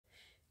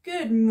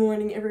Good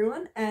morning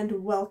everyone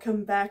and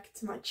welcome back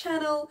to my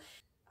channel.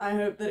 I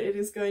hope that it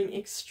is going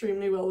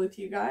extremely well with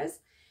you guys.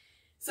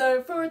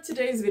 So for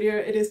today's video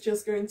it is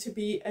just going to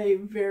be a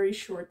very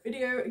short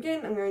video.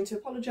 Again, I'm going to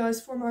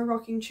apologize for my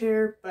rocking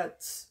chair,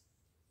 but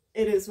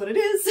it is what it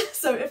is.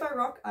 So if I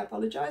rock, I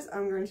apologize.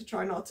 I'm going to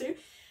try not to.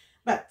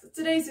 But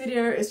today's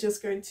video is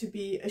just going to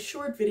be a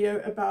short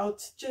video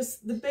about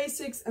just the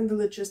basics and the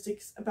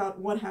logistics about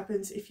what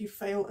happens if you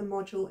fail a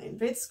module in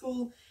vet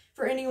school.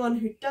 For anyone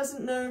who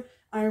doesn't know,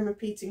 I am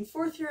repeating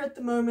 4th year at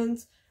the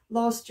moment.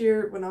 Last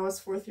year, when I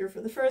was 4th year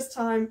for the first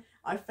time,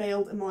 I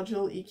failed a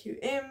module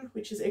EQM,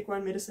 which is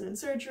Equine Medicine and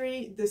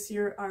Surgery. This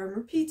year I am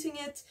repeating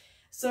it.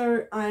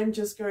 So I'm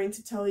just going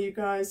to tell you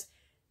guys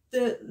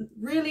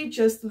really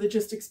just the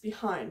logistics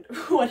behind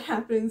what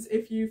happens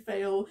if you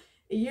fail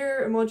a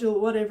year, a module,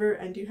 whatever,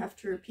 and you have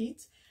to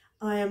repeat.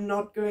 I am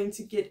not going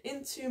to get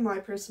into my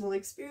personal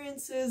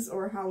experiences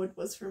or how it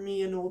was for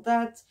me and all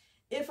that.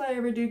 If I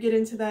ever do get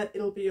into that,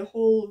 it'll be a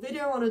whole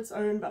video on its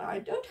own, but I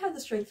don't have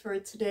the strength for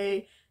it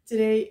today.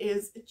 Today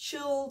is a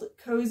chilled,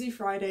 cozy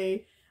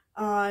Friday.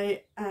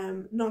 I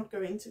am not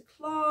going to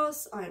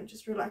class. I am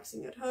just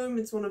relaxing at home.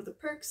 It's one of the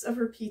perks of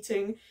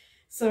repeating.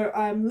 So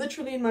I'm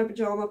literally in my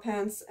pajama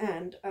pants,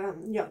 and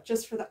yeah,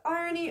 just for the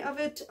irony of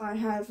it, I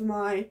have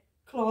my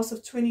class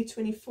of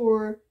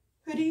 2024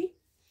 hoodie,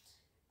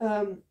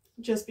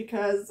 just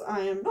because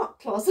I am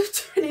not class of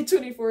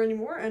 2024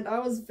 anymore, and I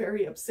was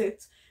very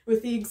upset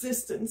with the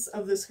existence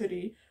of this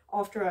hoodie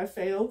after I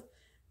failed.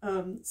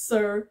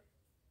 So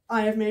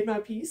I have made my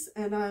peace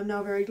and I am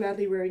now very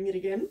gladly wearing it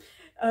again.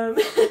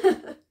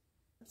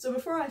 So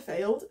before I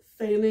failed,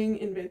 failing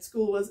in vet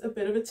school was a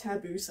bit of a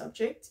taboo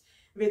subject.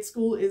 Vet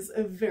school is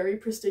a very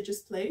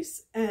prestigious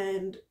place,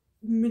 and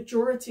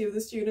majority of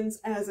the students,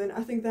 as in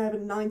I think they have a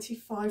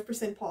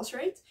 95% pass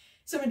rate,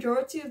 so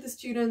majority of the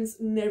students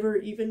never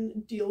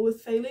even deal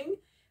with failing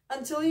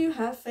until you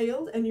have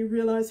failed and you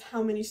realize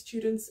how many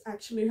students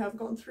actually have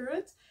gone through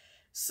it.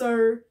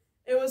 So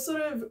it was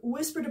sort of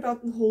whispered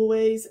about in the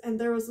hallways, and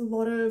there was a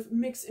lot of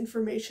mixed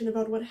information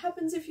about what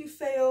happens if you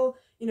fail,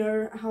 you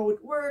know, how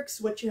it works,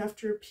 what you have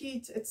to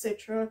repeat,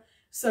 etc.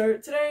 So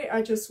today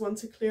I just want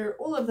to clear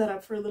all of that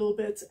up for a little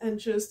bit and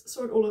just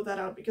sort all of that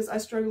out, because I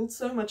struggled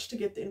so much to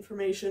get the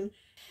information.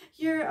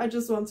 Here I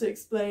just want to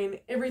explain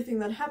everything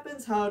that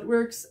happens, how it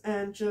works,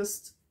 and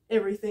just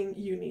everything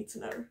you need to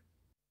know.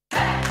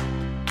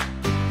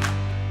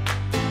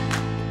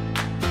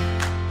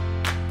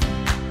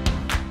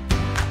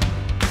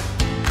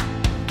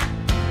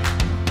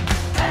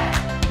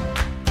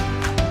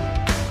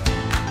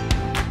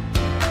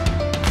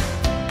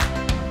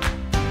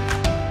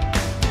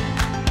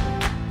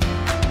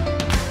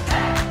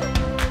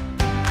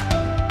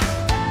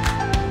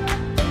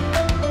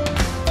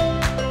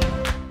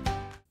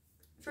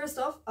 First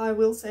off, I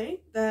will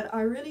say that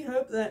I really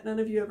hope that none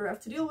of you ever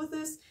have to deal with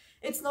this.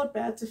 It's not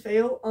bad to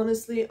fail.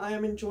 Honestly, I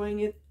am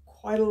enjoying it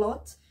quite a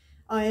lot.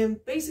 I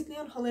am basically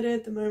on holiday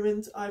at the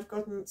moment. I've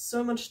gotten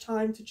so much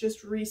time to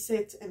just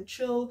reset and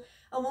chill.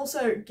 I'm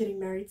also getting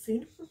married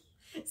soon.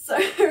 So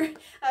I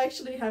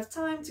actually have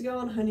time to go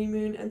on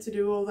honeymoon and to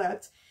do all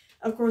that.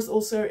 Of course,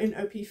 also in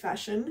OP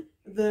fashion,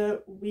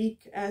 the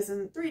week, as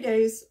in 3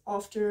 days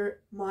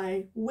after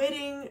my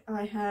wedding,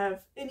 I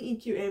have an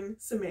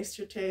EQM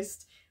semester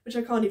test, which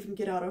I can't even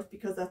get out of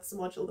because that's the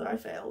module that I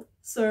failed.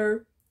 So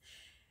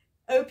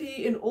OP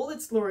in all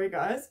its glory,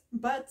 guys,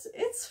 but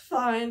it's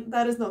fine.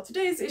 That is not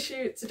today's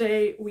issue.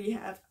 Today we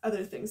have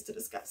other things to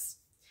discuss.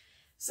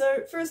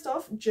 So first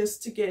off,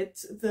 just to get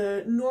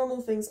the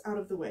normal things out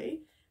of the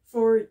way,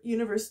 for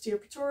University of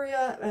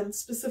Pretoria and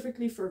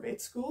specifically for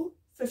vet school,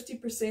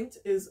 50%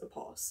 is a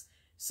pass.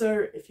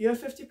 So if you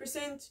have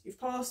 50%, you've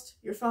passed,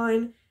 you're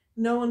fine.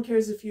 No one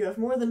cares if you have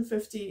more than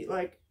 50.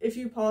 Like, if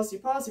you pass, you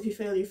pass. If you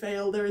fail, you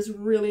fail. There is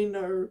really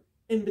no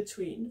in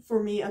between,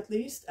 for me at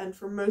least, and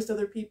for most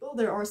other people.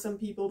 There are some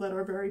people that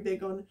are very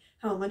big on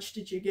how much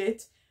did you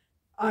get.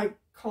 I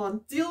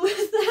can't deal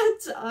with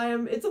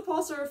that. It's a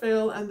pass or a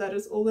fail, and that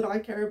is all that I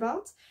care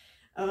about.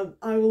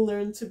 I will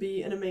learn to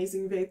be an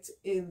amazing vet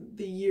in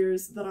the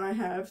years that I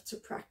have to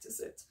practice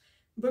it.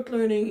 Book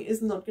learning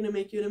is not going to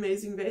make you an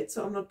amazing vet,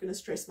 so I'm not going to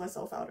stress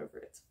myself out over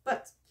it.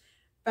 But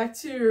back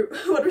to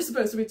what we're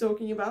supposed to be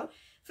talking about.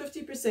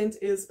 50%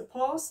 is a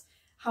pass.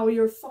 How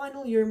your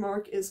final year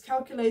mark is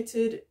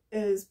calculated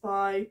is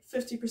by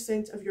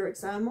 50% of your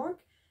exam mark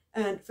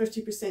and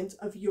 50%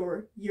 of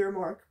your year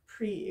mark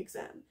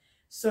pre-exam.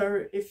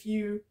 So if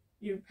you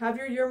have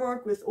your year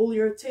mark with all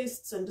your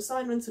tests and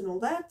assignments and all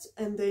that,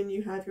 and then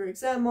you have your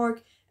exam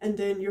mark, and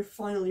then your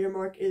final year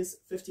mark is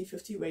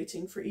 50-50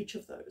 weighting for each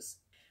of those.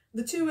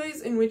 The two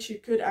ways in which you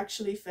could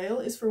actually fail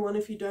is, for one,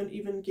 if you don't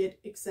even get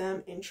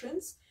exam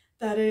entrance.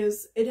 That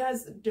is, it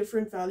has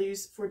different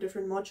values for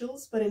different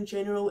modules, but in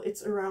general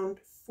it's around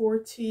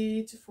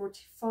 40 to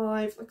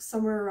 45, like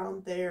somewhere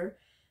around there,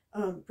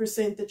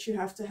 percent that you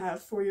have to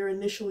have for your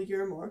initial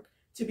year mark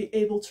to be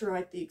able to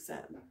write the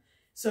exam.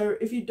 So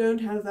if you don't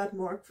have that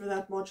mark for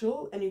that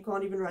module and you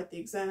can't even write the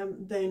exam,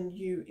 then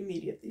you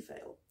immediately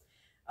fail.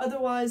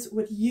 Otherwise,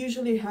 what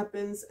usually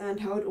happens, and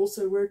how it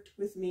also worked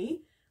with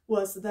me,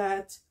 was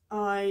that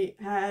I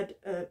had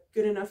a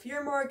good enough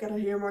year mark, at a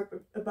year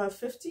mark above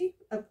 50,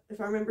 if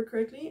I remember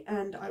correctly,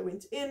 and I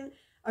went in,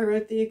 I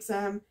wrote the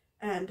exam,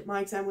 and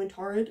my exam went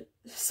horrid.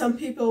 Some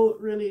people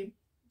really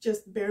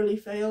just barely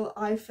fail.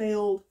 I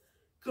failed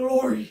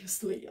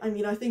gloriously. I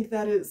mean, I think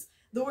that is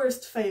the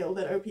worst fail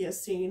that OP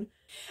has seen.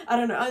 I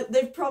don't know,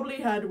 they've probably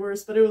had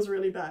worse, but it was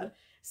really bad.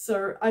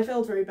 So I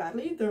failed very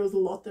badly. There was a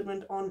lot that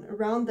went on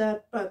around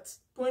that, but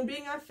point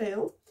being, I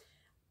failed.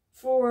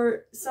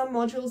 For some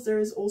modules, there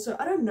is also,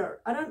 I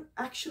don't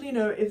actually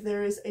know if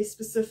there is a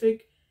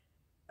specific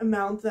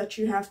amount that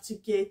you have to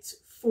get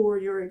for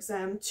your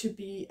exam to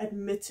be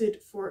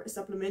admitted for a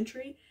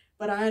supplementary,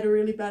 but I had a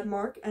really bad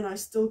mark and I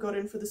still got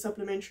in for the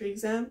supplementary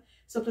exam.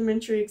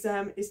 Supplementary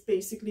exam is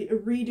basically a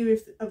redo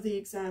of the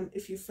exam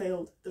if you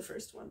failed the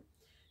first one.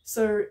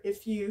 So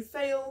if you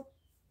fail,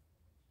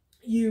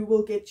 you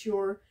will get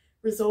your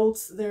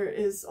results. There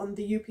is on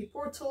the UP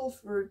portal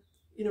for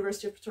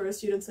University of Pretoria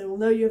students, they will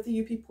know you have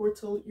the UP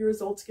portal, your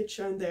results get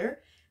shown there,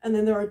 and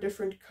then there are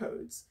different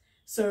codes.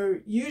 So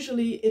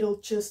usually it'll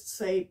just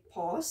say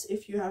pass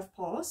if you have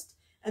passed,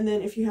 and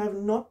then if you have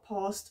not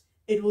passed,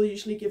 it will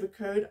usually give a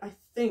code. I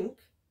think,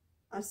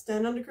 I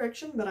stand under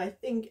correction, but I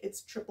think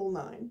it's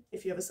 999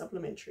 if you have a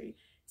supplementary.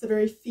 It's a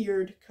very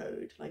feared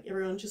code, like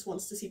everyone just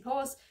wants to see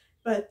pass,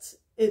 but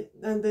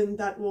and then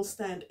that will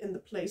stand in the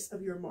place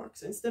of your mark.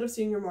 So instead of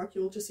seeing your mark,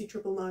 you'll just see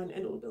 999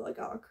 and it'll be like,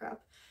 oh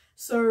crap.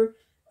 So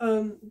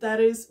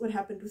that is what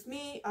happened with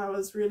me. I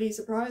was really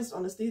surprised,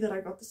 honestly, that I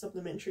got the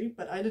supplementary,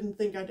 but I didn't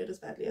think I did as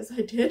badly as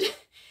I did.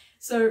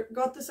 So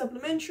got the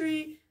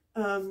supplementary,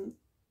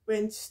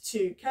 went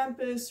to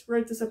campus,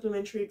 wrote the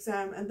supplementary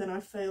exam, and then I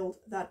failed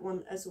that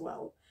one as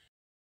well.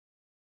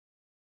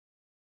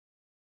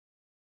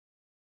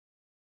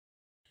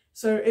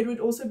 So it would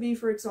also be,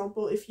 for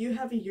example, if you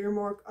have a year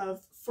mark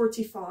of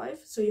 45,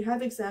 so you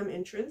have exam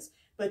entrance,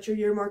 but your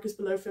year mark is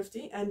below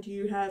 50, and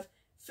you have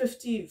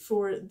 50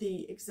 for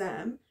the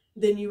exam,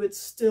 then you would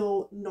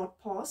still not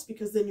pass,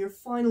 because then your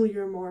final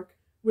year mark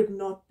would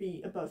not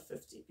be above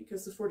 50,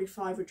 because the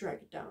 45 would drag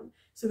it down.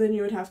 So then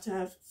you would have to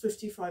have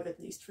 55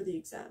 at least for the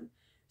exam.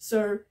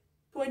 So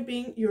point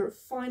being, your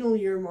final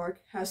year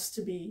mark has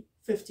to be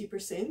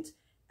 50%.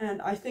 And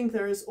I think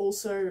there is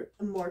also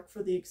a mark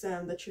for the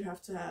exam that you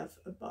have to have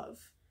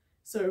above.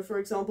 So for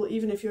example,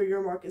 even if your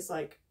year mark is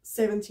like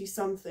 70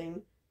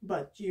 something,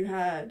 but you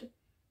had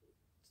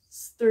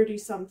 30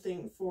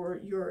 something for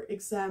your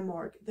exam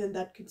mark, then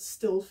that could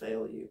still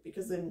fail you,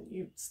 because then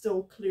you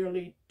still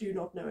clearly do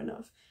not know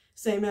enough.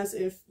 Same as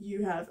if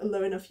you have a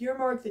low enough year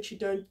mark that you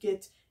don't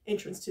get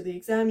entrance to the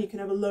exam, you can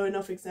have a low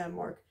enough exam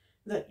mark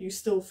that you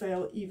still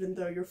fail even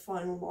though your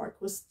final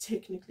mark was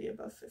technically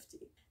above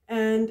 50.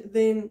 And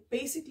then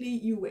basically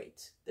you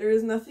wait. There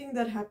is nothing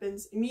that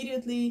happens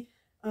immediately.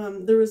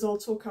 The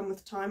results will come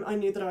with time. I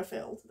knew that I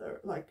failed.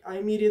 Like, I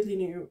immediately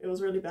knew it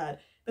was really bad.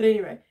 But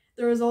anyway,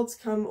 the results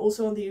come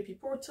also on the UP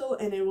portal,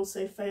 and it will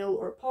say fail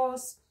or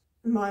pass.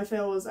 My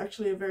fail was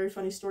actually a very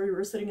funny story. We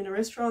were sitting in a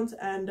restaurant,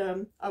 and I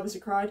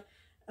obviously cried.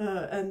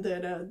 And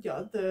then,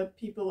 yeah, the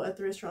people at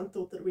the restaurant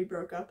thought that we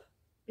broke up,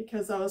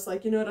 because I was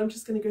like, you know what, I'm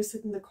just gonna go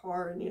sit in the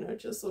car and, you know,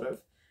 just sort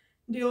of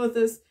deal with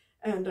this.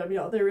 And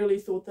yeah, they really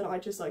thought that I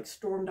just like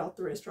stormed out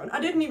the restaurant. I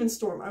didn't even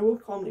storm, I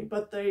walked calmly,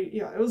 but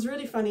yeah, it was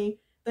really funny.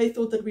 They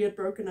thought that we had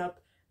broken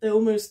up. They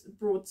almost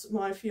brought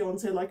my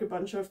fiance like a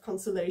bunch of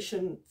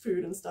consolation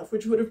food and stuff,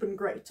 which would have been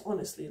great,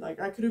 honestly.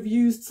 Like, I could have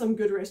used some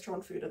good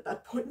restaurant food at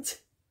that point.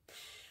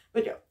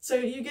 But yeah, so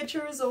you get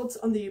your results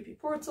on the UP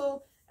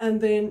portal,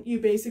 and then you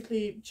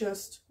basically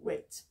just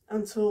wait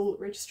until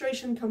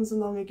registration comes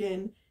along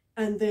again,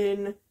 and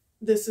then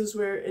this is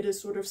where it is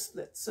sort of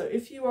split. So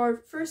if you are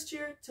first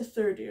year to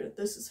third year,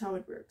 this is how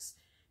it works.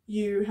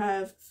 You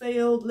have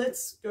failed,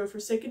 let's go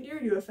for second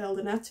year, you have failed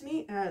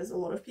anatomy, as a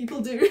lot of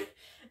people do,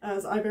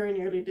 as I very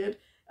nearly did.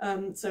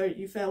 So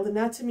you failed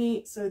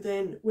anatomy, so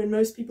then when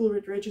most people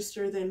would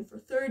register then for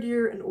third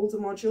year and all the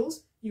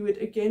modules, you would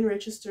again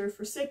register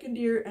for second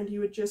year and you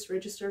would just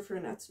register for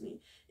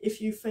anatomy. If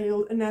you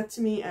failed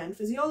anatomy and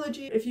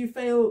physiology, if you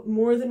fail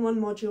more than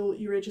one module,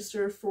 you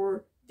register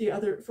for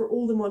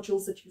all the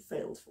modules that you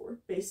failed for,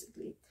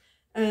 basically.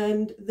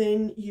 And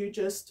then you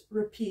just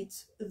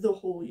repeat the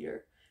whole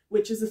year,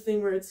 which is a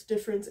thing where it's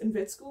different in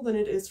vet school than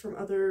it is from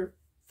other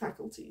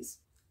faculties.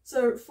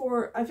 So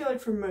I feel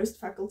like for most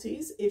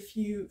faculties, if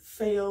you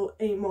fail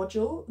a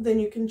module, then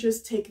you can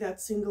just take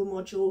that single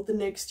module the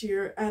next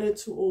year, add it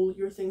to all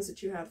your things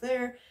that you have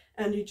there,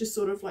 and you just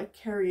sort of like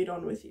carry it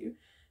on with you.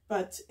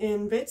 But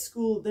in vet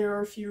school, there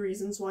are a few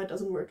reasons why it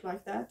doesn't work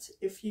like that.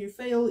 If you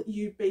fail,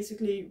 you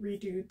basically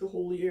redo the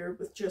whole year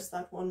with just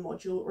that one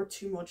module or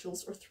two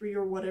modules or three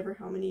or whatever,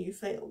 how many you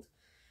failed.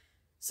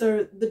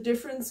 So the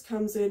difference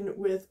comes in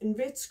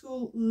vet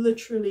school,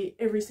 literally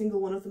every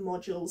single one of the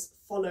modules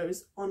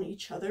follows on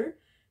each other.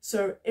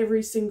 So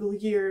every single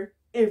year,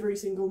 every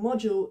single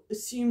module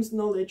assumes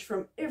knowledge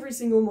from every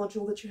single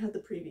module that you had the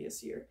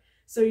previous year.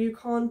 So you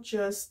can't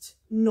just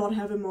not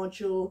have a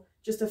module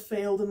just have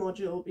failed a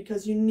module,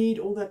 because you need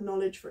all that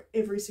knowledge for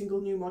every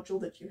single new module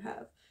that you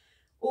have.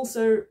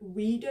 Also,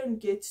 we don't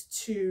get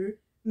to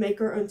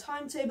make our own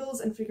timetables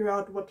and figure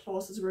out what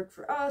classes work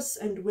for us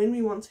and when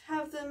we want to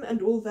have them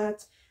and all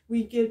that.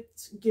 We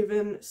get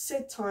given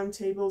set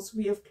timetables.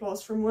 We have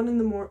class from 8 in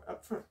the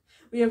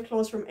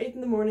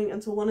morning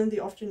until 1 in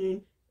the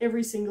afternoon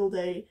every single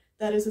day.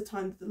 That is a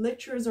time that the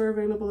lecturers are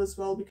available as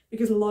well,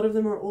 because a lot of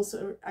them are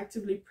also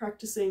actively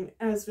practicing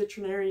as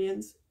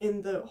veterinarians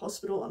in the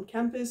hospital on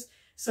campus,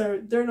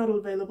 so they're not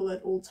available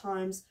at all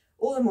times.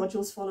 All the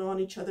modules follow on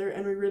each other,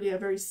 and we really have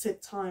very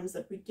set times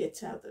that we get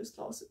to have those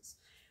classes,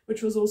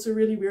 which was also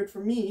really weird for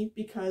me,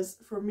 because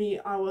for me,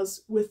 I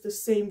was with the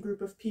same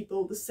group of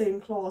people, the same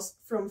class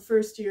from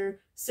first year,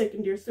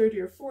 second year, third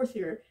year, fourth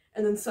year,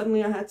 and then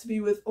suddenly I had to be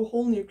with a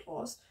whole new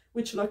class,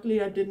 which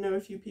luckily I did know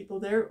a few people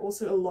there.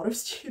 Also, a lot of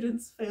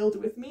students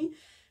failed with me,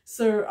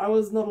 so I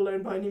was not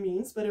alone by any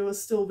means, but it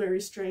was still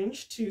very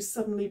strange to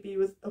suddenly be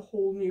with a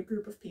whole new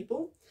group of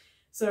people.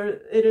 So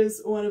it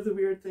is one of the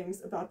weird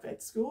things about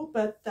vet school,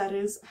 but that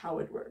is how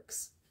it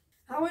works.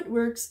 How it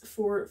works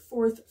for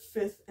 4th,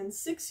 5th, and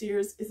 6th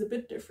years is a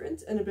bit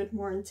different and a bit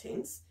more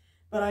intense,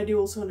 but I do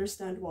also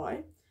understand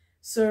why.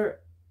 So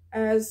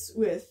as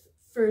with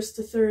 1st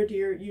to 3rd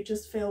year, you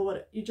just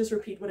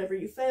repeat whatever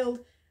you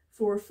failed.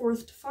 For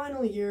 4th to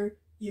final year,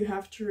 you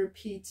have to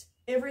repeat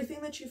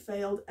everything that you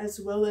failed, as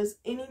well as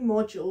any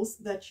modules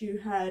that you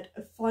had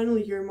a final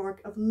year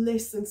mark of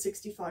less than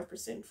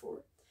 65%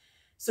 for.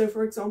 So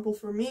for example,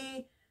 for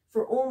me,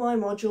 for all my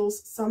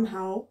modules,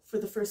 somehow, for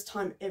the first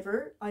time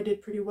ever, I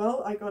did pretty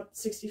well. I got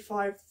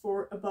 65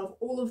 for above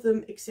all of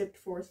them except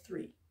for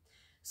 3.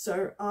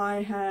 So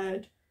I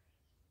had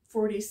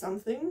 40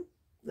 something,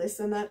 less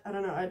than that, I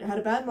don't know. I had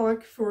a bad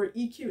mark for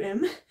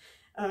EQM,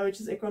 which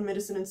is Equine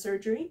Medicine and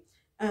Surgery.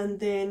 And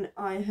then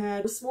I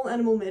had small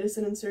animal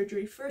medicine and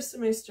surgery first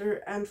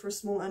semester, and for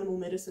small animal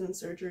medicine and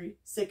surgery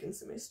second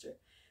semester.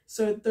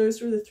 So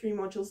those were the 3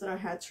 modules that I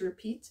had to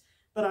repeat.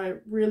 But I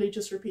really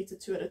just repeated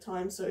 2 at a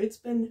time, so it's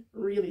been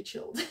really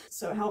chilled.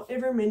 So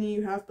however many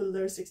you have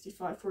below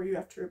 65 for, you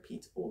have to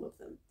repeat all of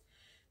them.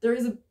 There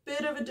is a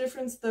bit of a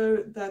difference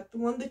though, that the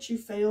one that you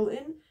fail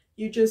in,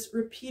 you just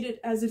repeat it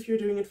as if you're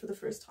doing it for the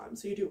first time.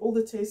 So you do all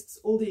the tests,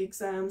 all the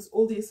exams,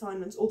 all the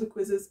assignments, all the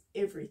quizzes,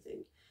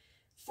 everything.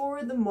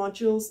 For the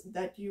modules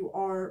that you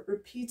are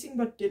repeating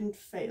but didn't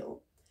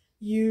fail,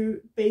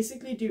 you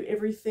basically do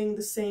everything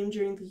the same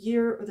during the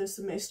year or the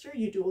semester.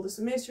 You do all the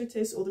semester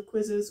tests, all the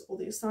quizzes, all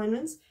the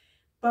assignments.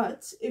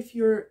 But if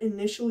your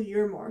initial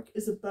year mark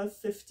is above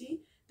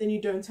 50, then you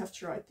don't have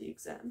to write the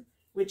exam,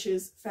 which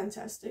is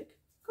fantastic.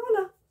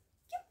 Carla,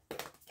 come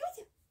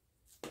here.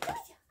 Come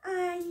here.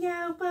 I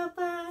know,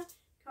 Papa.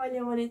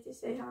 Carla wanted to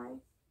say hi.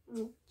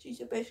 She's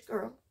the best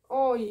girl.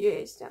 Oh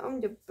yes,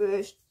 I'm the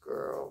best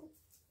girl.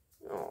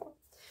 Oh.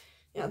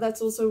 Yeah,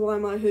 that's also why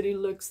my hoodie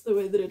looks the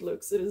way that it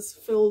looks. It is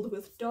filled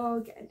with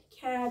dog and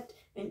cat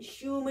and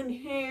human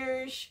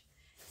hairs.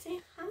 Say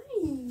hi.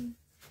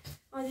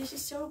 Oh, this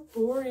is so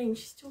boring.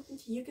 She's talking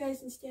to you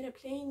guys instead of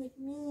playing with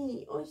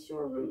me. Oh, so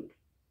rude.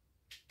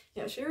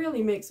 Yeah, she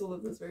really makes all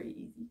of this very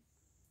easy.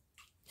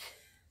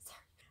 Sorry.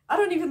 I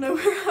don't even know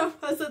where I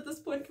was at this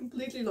point.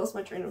 Completely lost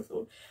my train of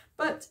thought.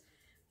 But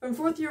from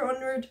 4th year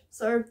onward,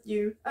 so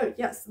you... Oh,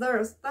 yes,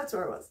 that's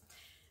where I was.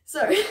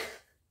 So...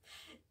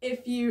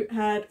 If you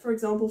had, for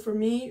example, for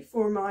me,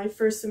 for my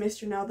first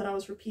semester now that I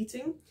was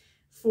repeating,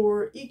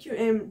 for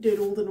EQM did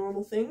all the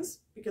normal things,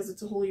 because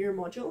it's a whole year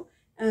module,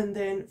 and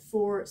then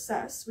for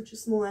SAS, which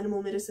is Small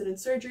Animal Medicine and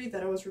Surgery,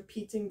 that I was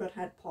repeating but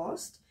had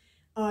passed,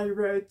 I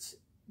wrote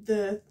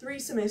the 3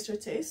 semester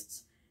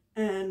tests,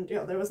 and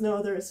yeah, there was no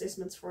other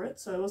assessments for it,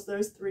 so it was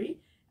those 3,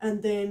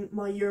 and then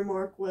my year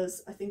mark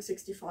was, I think,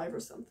 65 or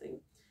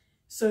something.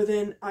 So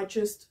then I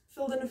just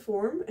filled in a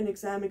form, an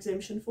exam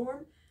exemption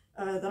form,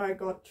 that I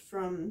got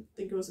from, I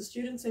think it was a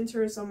student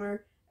center or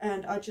somewhere,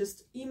 and I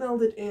just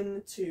emailed it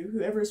in to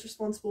whoever is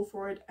responsible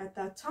for it at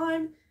that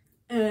time,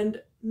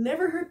 and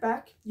never heard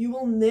back. You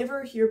will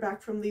never hear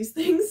back from these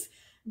things,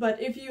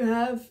 but if you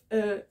have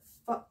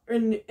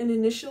an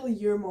initial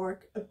year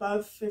mark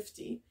above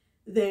 50,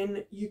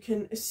 then you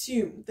can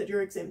assume that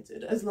you're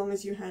exempted as long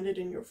as you hand it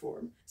in your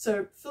form.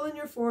 So fill in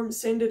your form,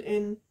 send it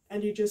in,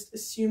 and you just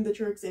assume that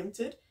you're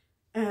exempted,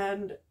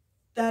 and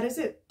that is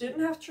it. Didn't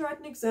have to write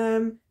an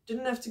exam,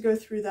 didn't have to go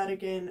through that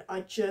again.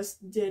 I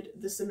just did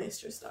the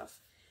semester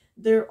stuff.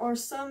 There are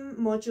some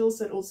modules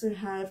that also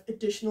have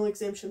additional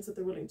exemptions that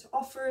they're willing to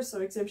offer, so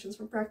exemptions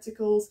from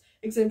practicals,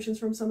 exemptions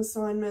from some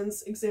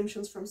assignments,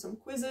 exemptions from some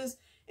quizzes.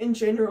 In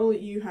general,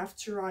 you have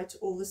to write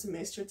all the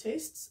semester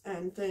tests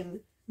and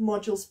then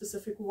module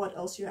specific what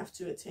else you have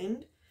to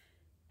attend.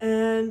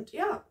 And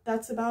yeah,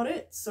 that's about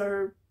it.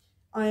 So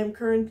I am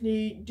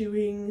currently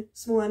doing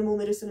Small Animal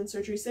Medicine and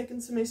Surgery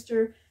second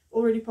semester,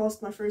 already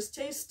passed my first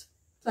test,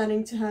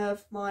 planning to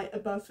have my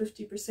above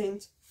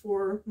 50%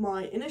 for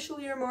my initial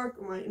year mark,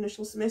 or my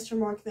initial semester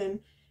mark then,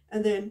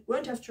 and then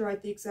won't have to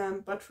write the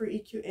exam, but for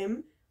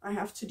EQM, I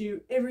have to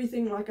do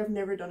everything like I've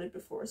never done it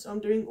before. So I'm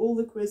doing all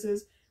the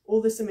quizzes,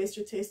 all the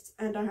semester tests,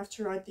 and I have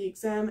to write the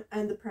exam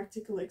and the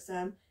practical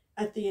exam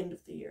at the end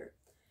of the year.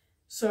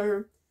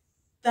 So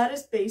that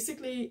is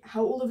basically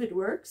how all of it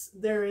works.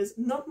 There is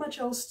not much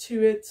else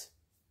to it.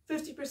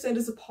 50%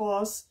 is a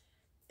pass.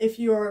 If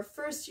you are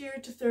first year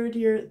to third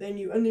year, then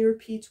you only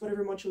repeat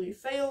whatever module you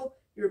fail.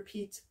 You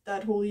repeat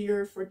that whole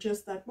year for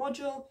just that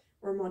module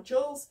or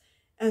modules.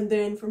 And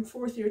then from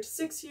fourth year to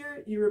sixth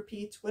year, you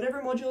repeat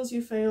whatever modules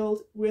you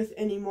failed with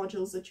any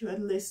modules that you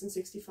had less than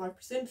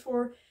 65%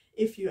 for.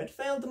 If you had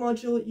failed the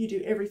module, you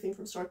do everything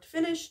from start to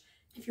finish.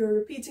 If you're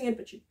repeating it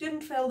but you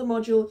didn't fail the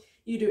module,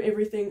 you do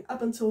everything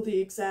up until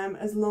the exam,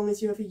 as long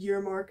as you have a year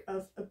mark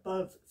of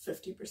above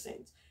 50%.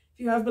 If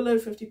you have below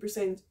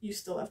 50%, you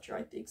still have to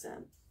write the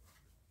exam.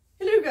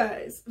 Hello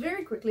guys!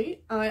 Very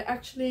quickly, I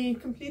actually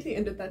completely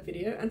ended that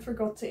video and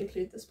forgot to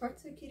include this part,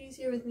 so Kitty's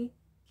here with me.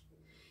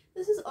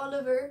 This is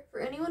Oliver. For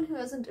anyone who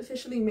hasn't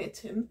officially met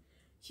him,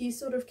 he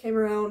sort of came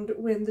around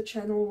when the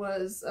channel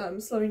was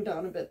slowing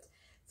down a bit.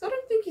 So I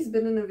don't think he's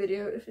been in a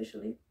video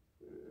officially.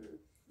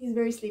 He's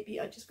very sleepy,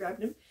 I just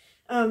grabbed him.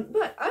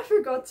 But I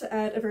forgot to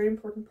add a very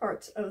important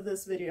part of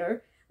this video.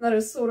 That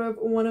is sort of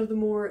one of the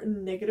more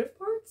negative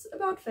parts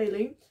about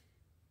failing.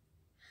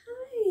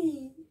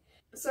 Hi!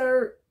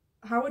 So,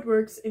 how it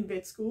works in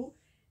vet school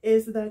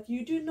is that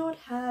you do not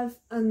have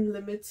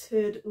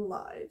unlimited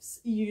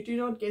lives. You do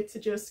not get to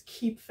just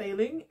keep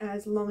failing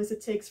as long as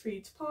it takes for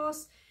you to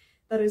pass.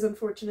 That is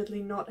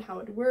unfortunately not how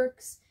it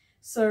works.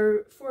 So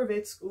for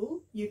vet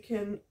school, you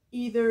can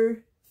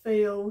either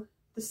fail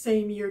the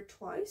same year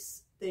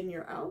twice, then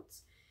you're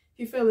out. If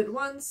you fail it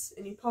once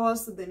and you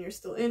pass, then you're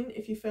still in.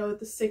 If you fail it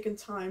the second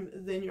time,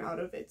 then you're out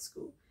of vet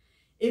school.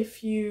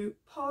 If you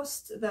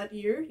passed that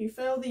year, you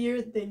fail the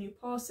year, then you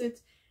pass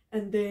it,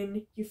 and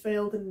then you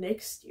fail the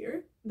next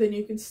year, then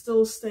you can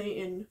still stay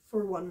in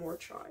for one more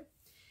try.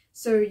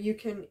 So you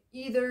can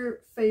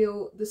either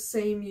fail the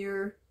same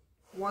year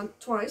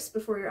twice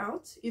before you're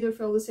out, either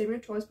fail the same year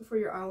twice before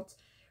you're out,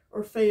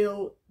 or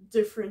fail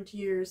different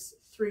years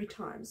 3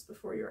 times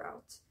before you're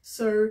out.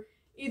 So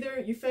either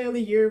you fail a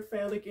year,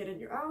 fail again, and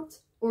you're out,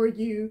 or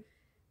you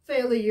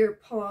fail a year,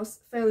 pass,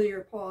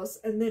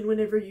 and then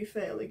whenever you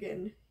fail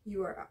again,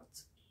 you are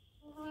out.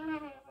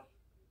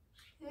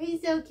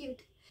 He's so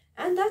cute.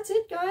 And that's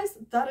it, guys.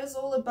 That is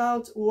all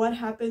about what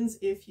happens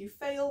if you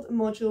failed a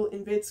module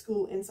in vet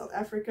school in South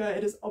Africa.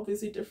 It is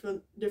obviously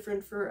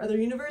different for other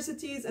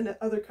universities and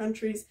other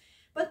countries,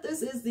 but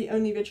this is the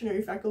only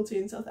veterinary faculty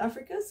in South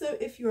Africa, so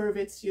if you are a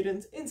vet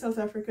student in South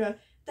Africa,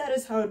 that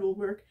is how it will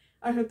work.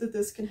 I hope that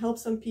this can help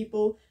some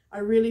people. I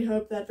really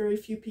hope that very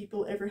few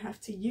people ever have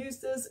to use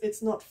this.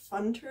 It's not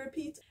fun to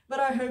repeat, but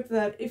I hope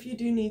that if you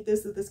do need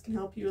this, that this can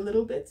help you a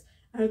little bit.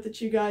 I hope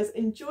that you guys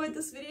enjoyed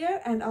this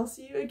video, and I'll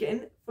see you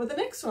again for the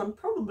next one,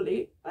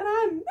 probably when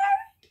I'm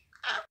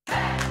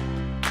married.